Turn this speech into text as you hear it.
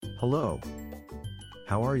Hello.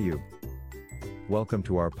 How are you? Welcome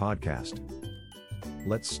to our podcast.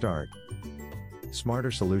 Let's start.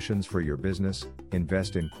 Smarter solutions for your business.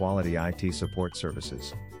 Invest in quality IT support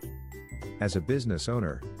services. As a business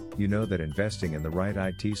owner, you know that investing in the right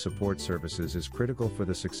IT support services is critical for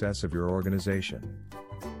the success of your organization.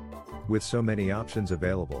 With so many options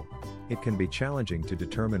available, it can be challenging to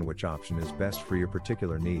determine which option is best for your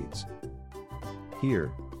particular needs.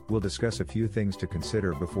 Here, we'll discuss a few things to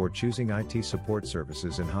consider before choosing IT support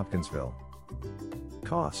services in Hopkinsville.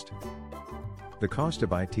 Cost. The cost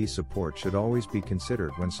of IT support should always be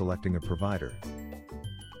considered when selecting a provider.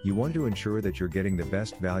 You want to ensure that you're getting the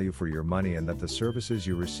best value for your money and that the services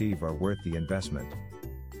you receive are worth the investment.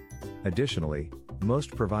 Additionally,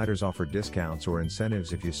 most providers offer discounts or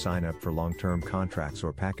incentives if you sign up for long-term contracts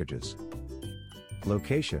or packages.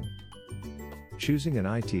 Location. Choosing an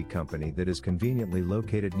IT company that is conveniently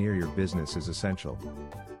located near your business is essential.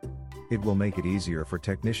 It will make it easier for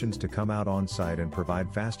technicians to come out on site and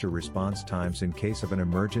provide faster response times in case of an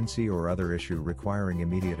emergency or other issue requiring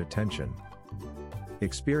immediate attention.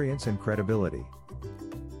 Experience and credibility.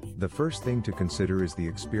 The first thing to consider is the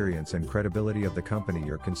experience and credibility of the company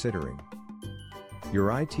you're considering.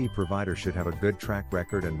 Your IT provider should have a good track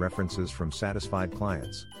record and references from satisfied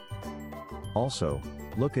clients. Also,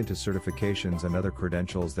 look into certifications and other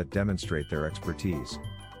credentials that demonstrate their expertise.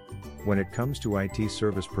 When it comes to IT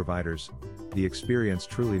service providers, the experience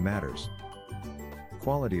truly matters.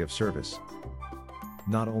 Quality of service.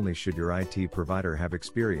 Not only should your IT provider have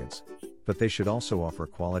experience, but they should also offer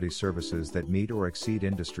quality services that meet or exceed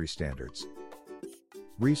industry standards.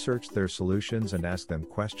 Research their solutions and ask them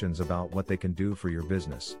questions about what they can do for your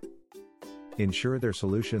business. Ensure their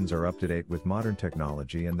solutions are up to date with modern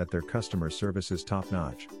technology and that their customer service is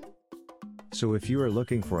top-notch. So if you are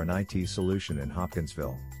looking for an IT solution in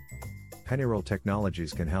Hopkinsville, Hopkinsville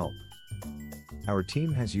Technologies can help. Our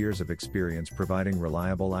team has years of experience providing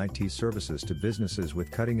reliable IT services to businesses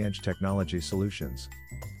with cutting-edge technology solutions.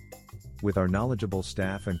 With our knowledgeable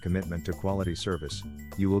staff and commitment to quality service,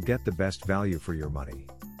 you will get the best value for your money.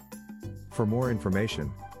 For more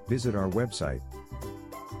information, visit our website,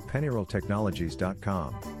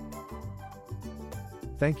 hopkinsvilletechnologies.com.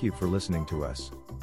 Thank you for listening to us.